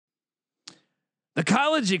The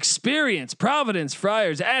college experience, Providence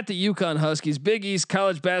Friars at the Uconn Huskies. Big East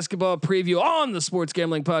college basketball preview on the Sports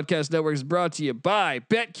Gambling Podcast Network is brought to you by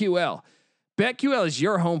BetQL. BetQL is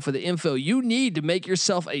your home for the info you need to make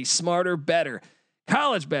yourself a smarter, better.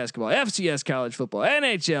 College basketball, FCS college football,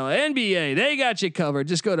 NHL, NBA, they got you covered.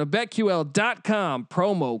 Just go to betql.com,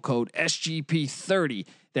 promo code SGP30.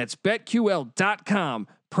 That's betql.com,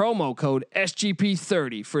 promo code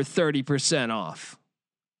SGP30 for 30% off.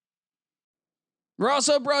 We're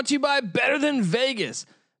also brought to you by Better Than Vegas.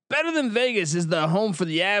 Better Than Vegas is the home for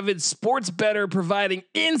the avid sports bettor, providing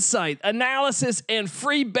insight, analysis, and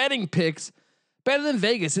free betting picks. Better Than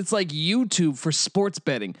Vegas, it's like YouTube for sports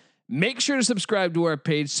betting. Make sure to subscribe to our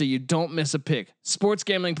page so you don't miss a pick.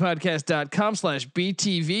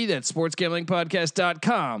 sportsgamblingpodcast.com/BTV. That's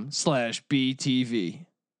sportsgamblingpodcast.com/BTV.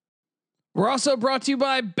 We're also brought to you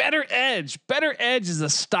by Better Edge. Better Edge is a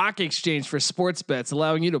stock exchange for sports bets,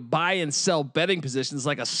 allowing you to buy and sell betting positions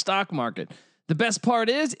like a stock market. The best part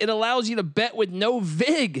is it allows you to bet with no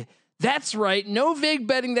VIG. That's right, no VIG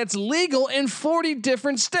betting that's legal in 40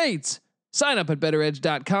 different states. Sign up at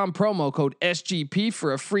betteredge.com, promo code SGP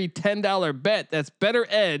for a free $10 bet. That's Better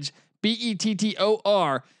Edge,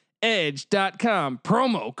 BETTOR, edge.com,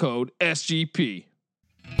 promo code SGP.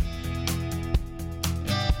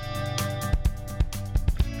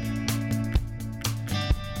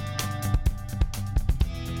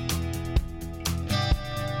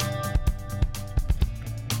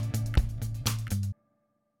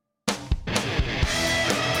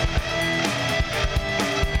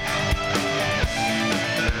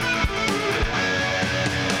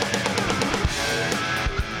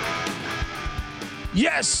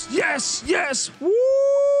 Yes. Woo!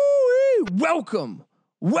 Welcome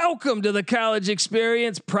to the college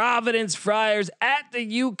experience. Providence Friars at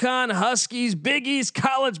the Uconn Huskies. Big East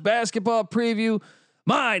college basketball preview.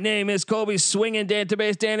 My name is Colby Swinging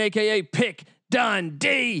Database Dan, aka Pick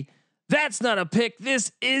Dundee. That's not a pick.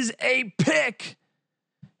 This is a pick.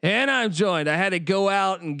 And I'm joined. I had to go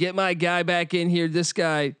out and get my guy back in here. This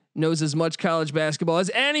guy knows as much college basketball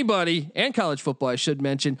as anybody, and college football, I should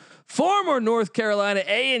mention. Former North Carolina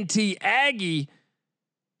A&T Aggie.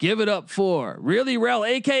 Give it up for Really Rel,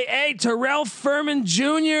 aka Terrell Furman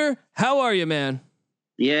Jr. How are you, man?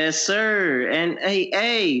 Yes, sir. And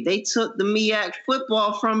hey, they took the MEAC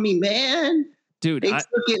football from me, man. Dude, they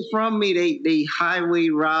took it from me. They highway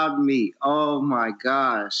robbed me. Oh my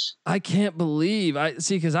gosh. I can't believe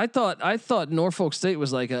because I thought Norfolk State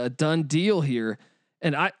was like a done deal here.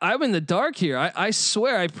 And I'm in the dark here. I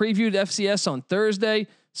swear I previewed FCS on Thursday.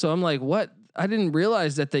 So I'm like, what? I didn't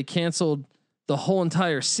realize that they canceled the whole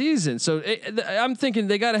entire season. So I'm thinking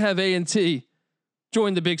they got to have A&T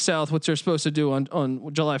join the Big South, which they're supposed to do on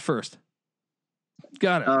July 1st.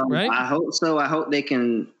 Got it, right? I hope so. I hope they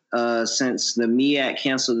can, since the MEAC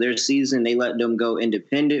canceled their season, they let them go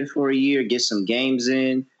independent for a year, get some games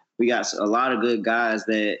in. We got a lot of good guys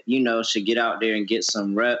that, should get out there and get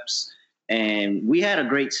some reps. And we had a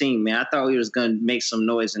great team, man. I thought we was going to make some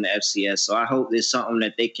noise in the FCS. So I hope there's something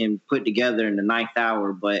that they can put together in the ninth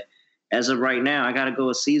hour. But as of right now, I got to go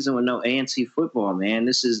a season with no A&T football, man.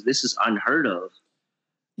 This is unheard of.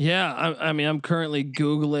 Yeah. I mean, I'm currently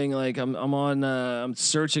Googling, like I'm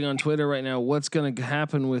searching on Twitter right now. What's going to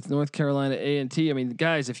happen with North Carolina A&T? I mean,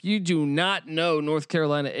 guys, if you do not know North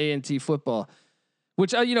Carolina A&T football,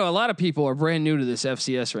 which a lot of people are brand new to this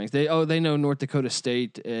FCS ranks. They know North Dakota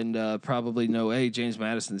State and probably know James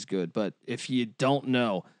Madison's good. But if you don't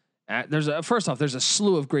know, there's a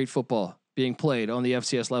slew of great football being played on the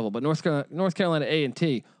FCS level. But North Carolina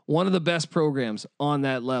A&T, one of the best programs on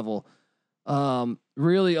that level.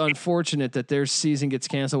 Really unfortunate that their season gets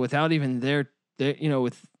canceled without even they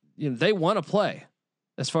want to play,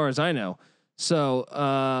 as far as I know.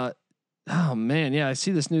 So. Oh man, yeah, I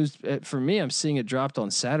see this news. For me, I'm seeing it dropped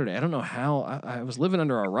on Saturday. I don't know how. I was living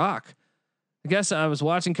under a rock. I guess I was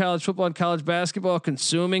watching college football and college basketball,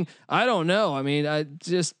 consuming. I don't know. I mean,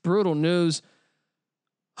 just brutal news.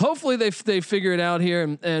 Hopefully they figure it out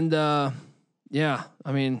here. And yeah,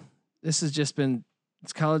 I mean, this has just been.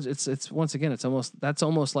 It's college. It's once again. That's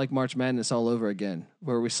almost like March Madness all over again,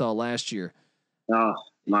 where we saw last year. Oh,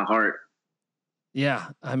 my heart. Yeah,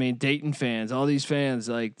 I mean Dayton fans, all these fans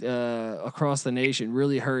like across the nation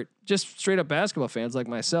really hurt. Just straight up basketball fans like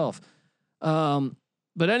myself. But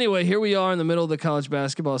anyway, here we are in the middle of the college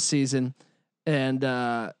basketball season, and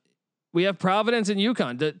we have Providence and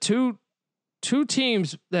Uconn, the two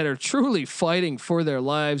teams that are truly fighting for their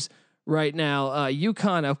lives right now.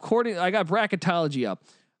 Uconn, I got bracketology up.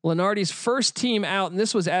 Lenardi's first team out, and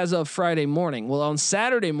this was as of Friday morning. Well, on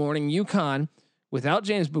Saturday morning, Uconn, without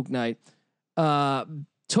James Bouknight,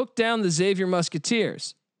 took down the Xavier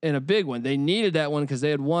Musketeers in a big one. They needed that one because they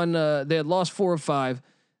had won. They had lost 4 of 5.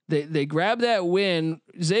 They grabbed that win.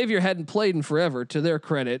 Xavier hadn't played in forever, to their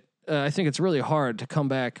credit. I think it's really hard to come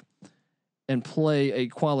back and play a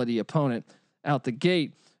quality opponent out the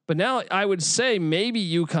gate. But now I would say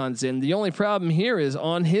maybe Uconn's in. The only problem here is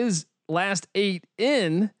on his last 8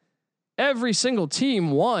 in, every single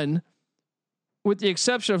team won, with the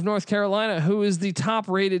exception of North Carolina, who is the top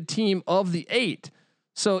rated team of the 8.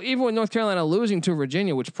 So even with North Carolina losing to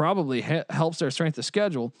Virginia, which probably helps their strength of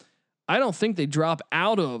schedule, I don't think they drop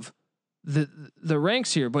out of the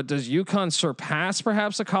ranks here. But does UConn surpass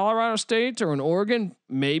perhaps a Colorado State or an Oregon?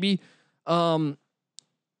 Maybe. It's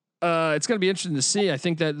going to be interesting to see. I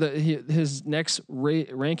think that his next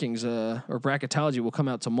rankings or bracketology will come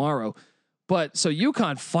out tomorrow. But so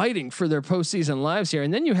UConn fighting for their postseason lives here,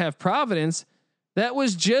 and then you have Providence that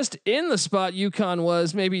was just in the spot UConn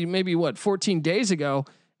was maybe what 14 days ago,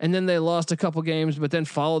 and then they lost a couple games, but then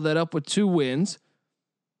followed that up with 2 wins.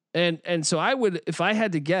 And so I would, if I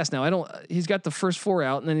had to guess now, he's got the first 4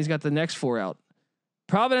 out and then he's got the next 4 out.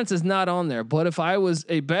 Providence is not on there, but if I was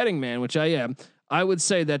a betting man, which I am, I would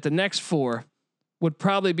say that the next 4 would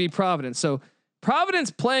probably be Providence. So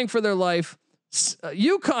Providence playing for their life,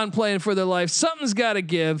 UConn playing for their life, something's got to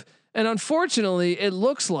give. And unfortunately it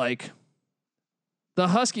looks like the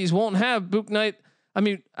Huskies won't have Book Knight. I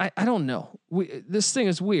mean, I don't know. This thing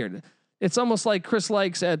is weird. It's almost like Chris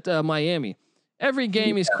Likes at Miami. Every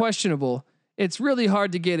game is questionable. It's really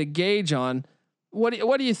hard to get a gauge on. What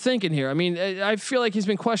are you thinking here? I mean, I feel like he's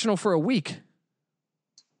been questionable for a week.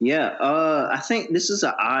 Yeah, I think this is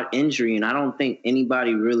an odd injury, and I don't think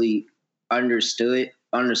anybody really understood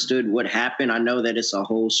what happened. I know that it's a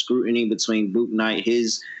whole scrutiny between Book Knight,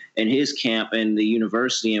 his camp, and the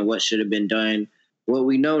university, and what should have been done. What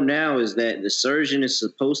we know now is that the surgeon is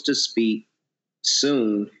supposed to speak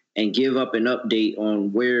soon and give up an update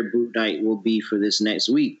on where Book Knight will be for this next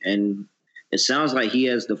week. And it sounds like he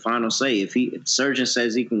has the final say. If the surgeon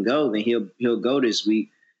says he can go, then he'll go this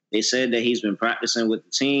week. They said that he's been practicing with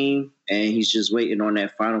the team and he's just waiting on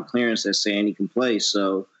that final clearance that's saying he can play.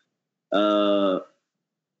 So, and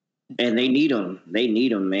they need him. They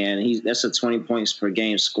need him, man. That's a 20 points per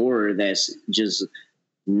game scorer that's just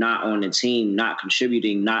not on the team, not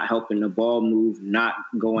contributing, not helping the ball move, not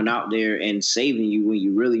going out there and saving you when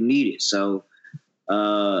you really need it. So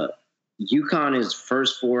UConn is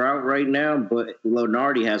first 4 out right now, but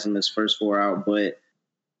Lonardi has him as first 4 out. But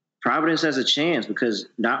Providence has a chance because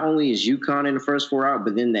not only is UConn in the first 4 out,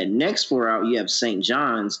 but then that next 4 out, you have St.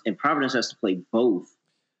 John's, and Providence has to play both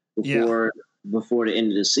before the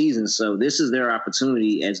end of the season. So this is their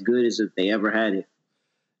opportunity, as good as if they ever had it.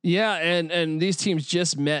 Yeah, and these teams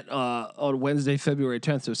just met on Wednesday, February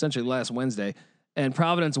 10th, so essentially last Wednesday, and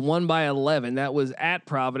Providence won by 11. That was at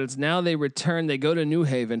Providence. Now they return. They go to New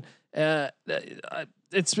Haven.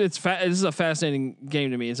 This is a fascinating game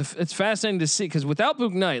to me. It's fascinating to see because without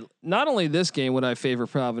Book Knight, not only this game would I favor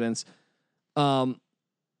Providence, they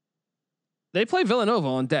play Villanova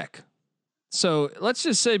on deck. So let's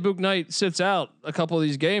just say Book Knight sits out a couple of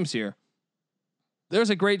these games here. There's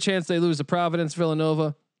a great chance they lose to Providence,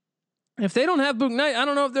 Villanova. If they don't have Book Knight, I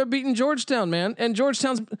don't know if they're beating Georgetown, man. And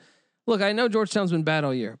look, I know Georgetown's been bad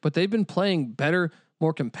all year, but they've been playing better,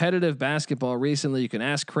 more competitive basketball recently. You can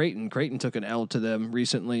ask Creighton. Creighton took an L to them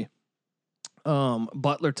recently.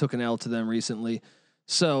 Butler took an L to them recently.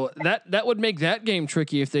 So that would make that game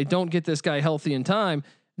tricky if they don't get this guy healthy in time.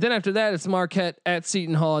 Then after that, it's Marquette at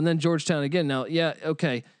Seton Hall and then Georgetown again. Now, yeah,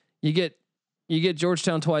 okay. You get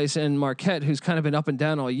Georgetown twice and Marquette, who's kind of been up and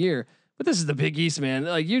down all year. But this is the Big East, man.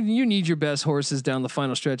 Like you need your best horses down the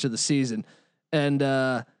final stretch of the season. And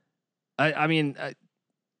I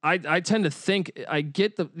tend to think I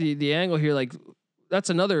get the angle here. Like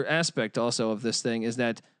that's another aspect also of this thing is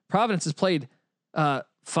that Providence has played 5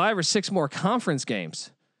 or 6 more conference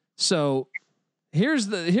games. So here's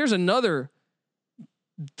another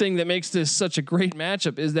thing that makes this such a great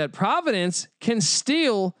matchup is that Providence can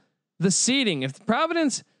steal the seeding. If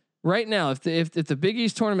Providence right now, if the Big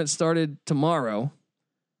East tournament started tomorrow,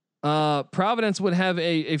 Providence would have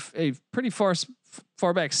a pretty far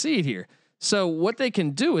back seed here. So what they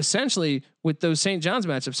can do essentially with those St. John's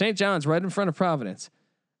matchups, St. John's right in front of Providence.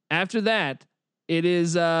 After that, it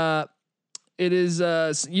is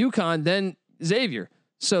UConn, then Xavier.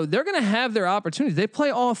 So they're going to have their opportunities. They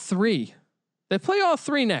play all 3. They play all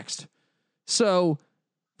 3 next. So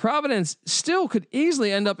Providence still could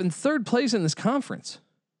easily end up in 3rd place in this conference,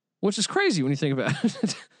 which is crazy when you think about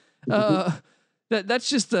it. That's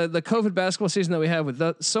just the COVID basketball season that we have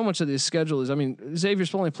with so much of these schedules. I mean,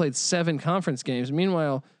 Xavier's only played 7 conference games.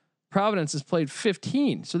 Meanwhile, Providence has played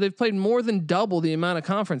 15. So they've played more than double the amount of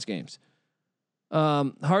conference games.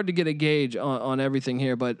 Hard to get a gauge on everything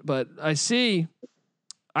here, but I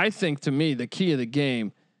think to me, the key of the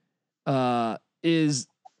game, is,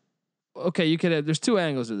 okay, you could have, there's two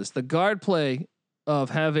angles of this. The guard play of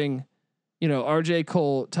having, RJ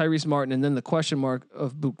Cole, Tyrese Martin, and then the question mark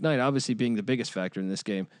of Book Knight obviously being the biggest factor in this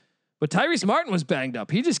game. But Tyrese Martin was banged up.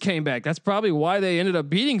 He just came back. That's probably why they ended up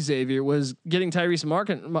beating Xavier, was getting Tyrese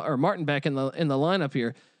Martin back in the lineup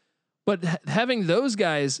here. But having those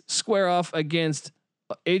guys square off against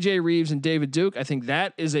AJ Reeves and David Duke, I think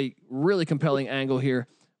that is a really compelling angle here.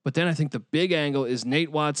 But then I think the big angle is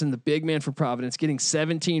Nate Watson, the big man for Providence, getting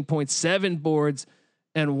 17.7 boards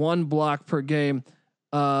and 1 block per game.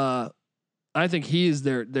 I think he is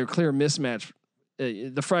their clear mismatch.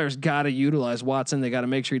 The Friars got to utilize Watson. They got to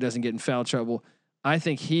make sure he doesn't get in foul trouble. I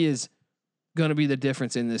think he is going to be the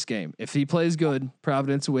difference in this game. If he plays good,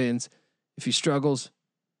 Providence wins. If he struggles,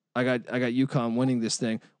 I got Uconn winning this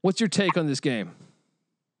thing. What's your take on this game?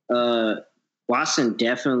 Watson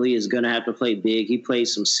definitely is going to have to play big. He played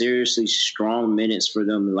some seriously strong minutes for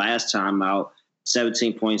them last time out.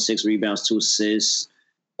 17.6 rebounds, 2 assists,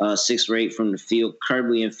 6 rate from the field,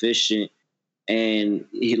 incredibly efficient. And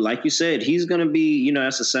he, like you said, he's going to be,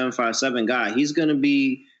 that's a 7.57 guy. He's going to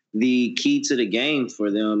be the key to the game for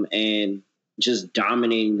them and just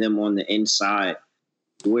dominating them on the inside.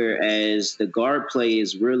 Whereas the guard play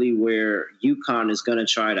is really where Uconn is going to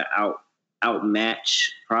try to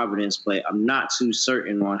outmatch Providence, but I'm not too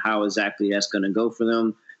certain on how exactly that's going to go for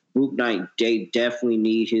them. Book Knight, they definitely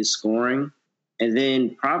need his scoring. And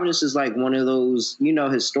then Providence is like one of those,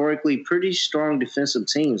 historically pretty strong defensive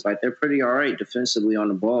teams. Like they're pretty all right defensively on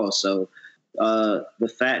the ball. So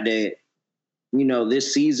the fact that,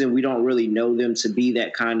 this season we don't really know them to be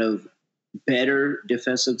that kind of better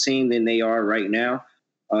defensive team than they are right now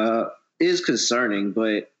is concerning.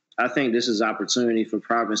 But I think this is opportunity for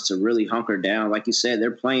Providence to really hunker down. Like you said, they're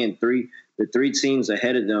playing the three teams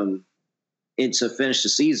ahead of them to finish the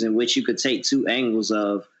season, which you could take two angles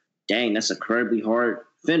of. Dang, that's a incredibly hard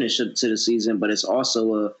finish to the season, but it's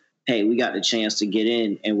also hey, we got the chance to get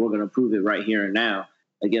in and we're going to prove it right here and now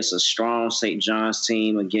against a strong St. John's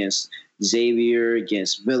team, against Xavier,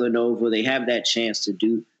 against Villanova. They have that chance to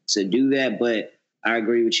do that, but I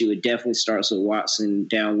agree with you. It definitely starts with Watson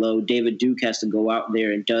down low. David Duke has to go out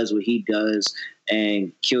there and does what he does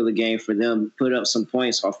and kill the game for them, put up some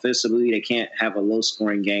points offensively. They can't have a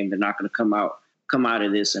low-scoring game. They're not going to come out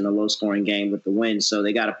of this in a low-scoring game with the win. So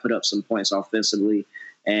they got to put up some points offensively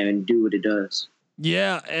and do what it does.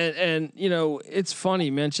 Yeah, and it's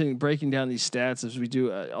funny breaking down these stats as we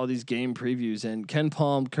do all these game previews. And Ken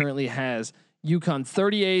Palm currently has Uconn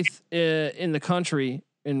 38th in the country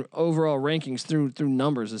in overall rankings through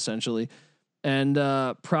numbers essentially, and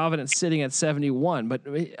Providence sitting at 71. But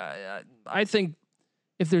I think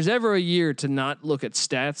if there's ever a year to not look at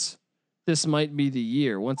stats, this might be the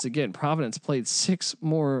year. Once again, Providence played 6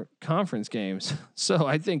 more conference games. So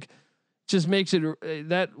I think just makes it,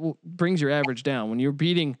 brings your average down when you're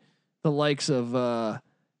beating the likes of,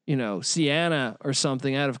 Siena or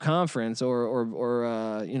something out of conference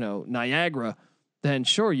or Niagara, then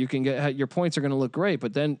sure, you can get, your points are going to look great.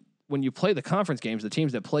 But then when you play the conference games, the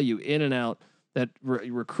teams that play you in and out, that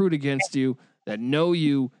recruit against you, that know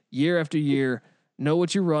you year after year, know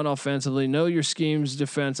what you run offensively, know your schemes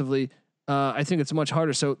defensively, I think it's much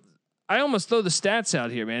harder. So I almost throw the stats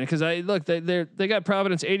out here, man, because they got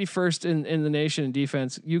Providence 81st in the nation in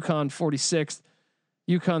defense, Uconn 46th,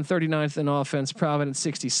 Uconn 39th in offense, Providence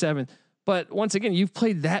 67th. But once again, you've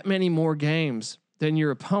played that many more games than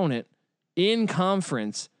your opponent in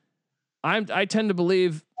conference. I tend to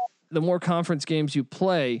believe the more conference games you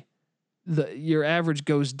play, your average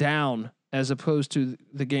goes down as opposed to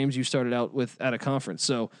the games you started out with at a conference.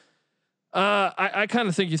 So I kind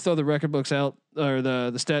of think you throw the record books out or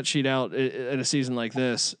the stat sheet out in a season like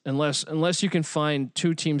this, unless you can find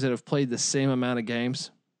 2 teams that have played the same amount of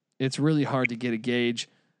games. It's really hard to get a gauge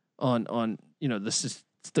on the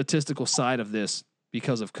statistical side of this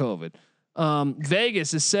because of COVID.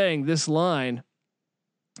 Vegas is saying this line,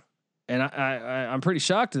 and I'm pretty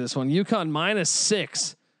shocked at this one. Uconn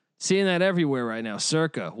 -6, seeing that everywhere right now.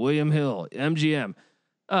 Circa, William Hill, MGM.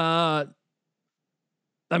 I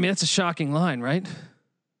mean, that's a shocking line, right?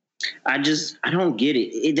 I don't get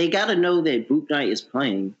it. They got to know that Boot Knight is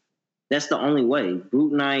playing. That's the only way.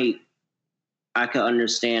 Boot Knight, I could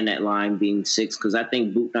understand that line being 6 because I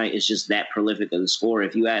think Boot Knight is just that prolific of the scorer.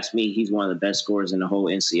 If you ask me, he's one of the best scorers in the whole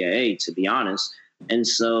NCAA, to be honest. And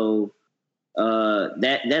so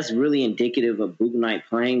that's really indicative of Boot Knight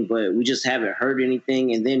playing, but we just haven't heard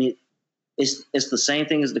anything. And then it's the same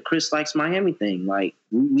thing as the Chris likes Miami thing. Like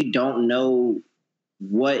we don't know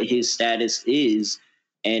what his status is.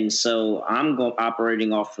 And so I'm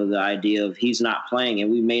operating off of the idea of he's not playing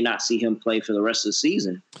and we may not see him play for the rest of the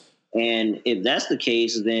season. And if that's the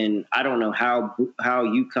case, then I don't know how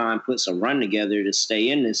UConn puts a run together to stay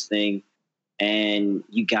in this thing. And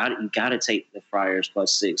you got to take the Friars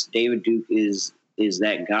 +6. David Duke is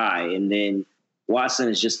that guy. And then Watson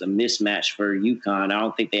is just a mismatch for UConn. I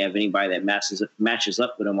don't think they have anybody that matches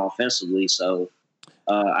up with him offensively. So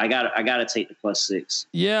I gotta take the +6.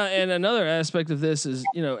 Yeah, and another aspect of this is,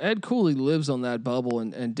 Ed Cooley lives on that bubble,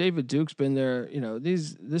 and David Duke's been there.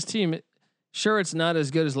 This team, sure, it's not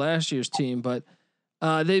as good as last year's team, but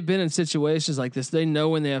they've been in situations like this. They know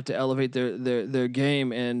when they have to elevate their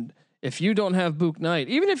game, and if you don't have Book Knight,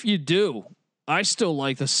 even if you do, I still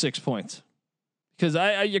like the 6 points because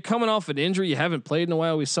you're coming off an injury, you haven't played in a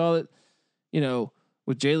while. We saw it,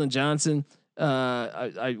 with Jalen Johnson.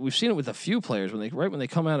 We've seen it with a few players when they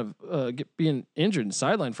come out of being injured and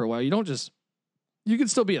sidelined for a while. You can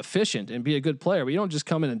still be efficient and be a good player, but you don't just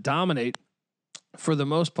come in and dominate for the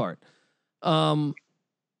most part. Yeah.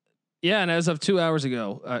 And as of 2 hours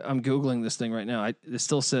ago, I'm Googling this thing right now. It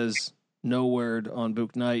still says no word on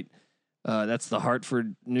Book Knight. That's the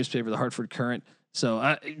Hartford newspaper, the Hartford Current. So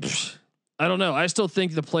I don't know. I still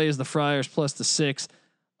think the play is the Friars plus the 6.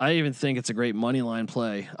 I even think it's a great money line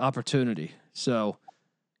play opportunity. So,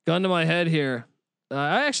 gun to my head here.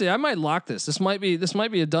 I might lock this. This might be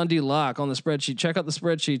a Dundee lock on the spreadsheet. Check out the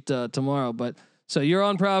spreadsheet tomorrow. But so you're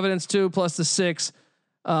on Providence 2 plus the 6.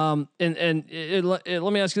 Let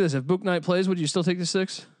me ask you this: if Book Knight plays, would you still take the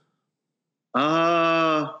 6?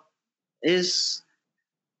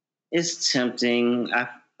 It's tempting.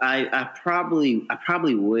 I probably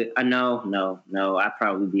would. No. I'd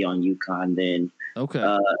probably be on UConn then.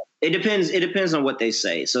 Okay. It depends on what they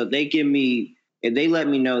say. So if they let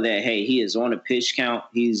me know that, hey, he is on a pitch count,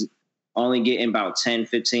 he's only getting about 10,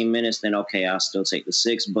 15 minutes, then okay, I'll still take the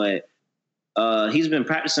 6. But he's been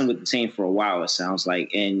practicing with the team for a while, it sounds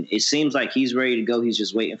like. And it seems like he's ready to go. He's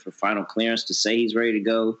just waiting for final clearance to say he's ready to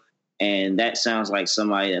go. And that sounds like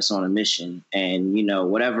somebody that's on a mission. And,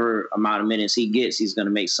 whatever amount of minutes he gets, he's going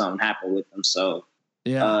to make something happen with them. So,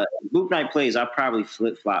 yeah, Book Knight plays, I'll probably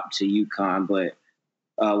flip-flop to UConn. But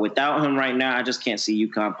without him right now, I just can't see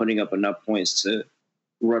UConn putting up enough points to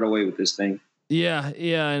run away with this thing. Yeah.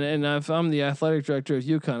 And if I'm the athletic director of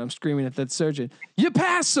UConn, I'm screaming at that surgeon, you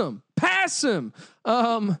pass him. Guys,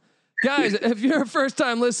 if you're a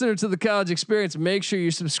first-time listener to the College Experience, make sure you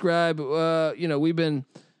subscribe. We've been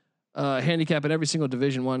handicapping every single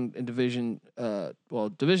Division I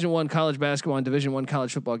college basketball and Division I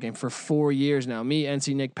college football game for 4 years now. Me,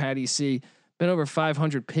 NC Nick, Patty C, been over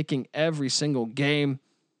 500 picking every single game,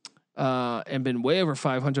 and been way over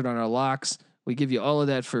 500 on our locks. We give you all of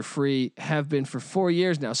that for free. Have been for 4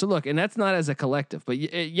 years now. So look, and that's not as a collective, but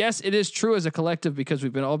yes, it is true as a collective because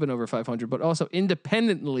we've all been over 500, but also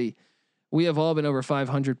independently, we have all been over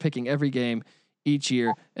 500 picking every game each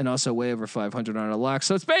year, and also way over 500 on our locks.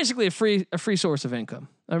 So it's basically a free source of income.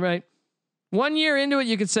 All right. 1 year into it,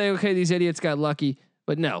 you could say, okay, these idiots got lucky,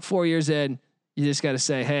 but no, 4 years in, you just got to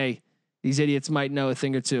say, hey, these idiots might know a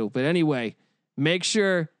thing or two. But anyway, make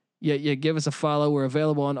sure you give us a follow. We're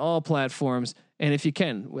available on all platforms. And if you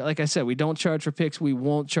can, like I said, we don't charge for picks. We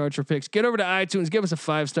won't charge for picks. Get over to iTunes, give us a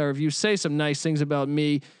 5-star review, say some nice things about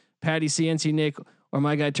me, Patty CNC Nick, or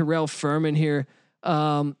my guy Terrell Furman here.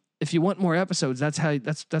 If you want more episodes, that's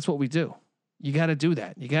what we do. You got to do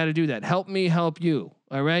that. Help me help you.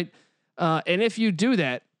 All right. And if you do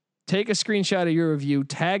that, take a screenshot of your review,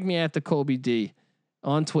 tag me at the Colby D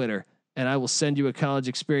on Twitter, and I will send you a College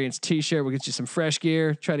Experience t-shirt. We'll get you some fresh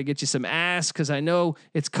gear, try to get you some ass. Cause I know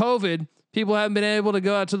it's COVID. People haven't been able to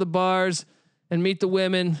go out to the bars and meet the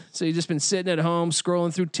women. So you've just been sitting at home,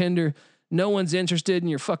 scrolling through Tinder. No one's interested in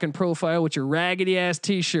your fucking profile with your raggedy ass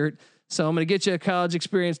t-shirt. So I'm going to get you a College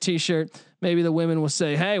Experience t-shirt. Maybe the women will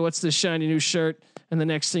say, hey, what's this shiny new shirt? And the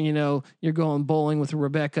next thing you know, you're going bowling with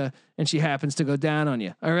Rebecca and she happens to go down on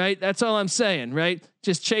you. All right. That's all I'm saying, right?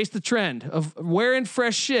 Just chase the trend of wearing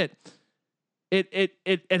fresh shit.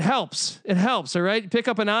 It helps. It helps. All right. Pick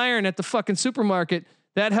up an iron at the fucking supermarket.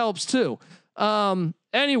 That helps too.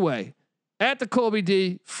 Anyway, at the Colby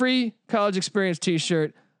D, free College Experience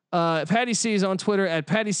t-shirt. Patty C is on Twitter at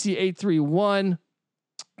Patty C831.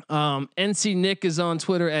 NC Nick is on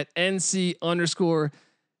Twitter at NC_NICK.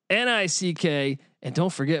 And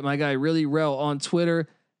don't forget my guy Really Rel on Twitter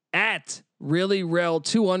at Really Rel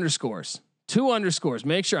 2 underscores. 2 underscores.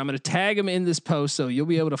 Make sure I'm going to tag him in this post so you'll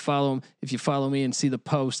be able to follow him if you follow me and see the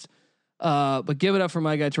post. But give it up for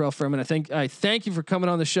my guy Terrell Furman. I thank you for coming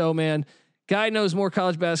on the show, man. Guy knows more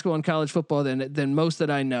college basketball and college football than most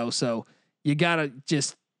that I know. So you gotta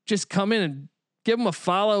just come in and give him a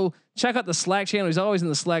follow. Check out the Slack channel. He's always in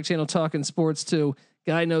the Slack channel talking sports too.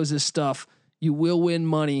 Guy knows his stuff. You will win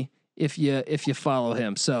money if you follow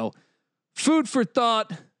him. So food for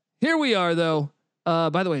thought. Here we are though.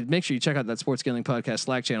 By the way, make sure you check out that Sports Gambling Podcast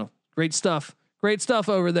Slack channel. Great stuff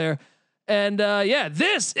over there. And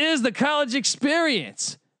this is the college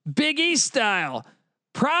experience, Big East style,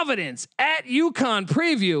 Providence at Uconn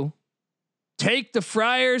preview. Take the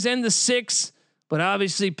Friars and the 6, but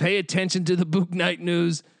obviously pay attention to the Book Night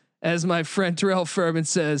news, as my friend Terrell Furman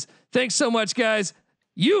says. Thanks so much, guys.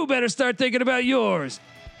 You better start thinking about yours,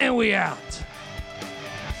 and we out.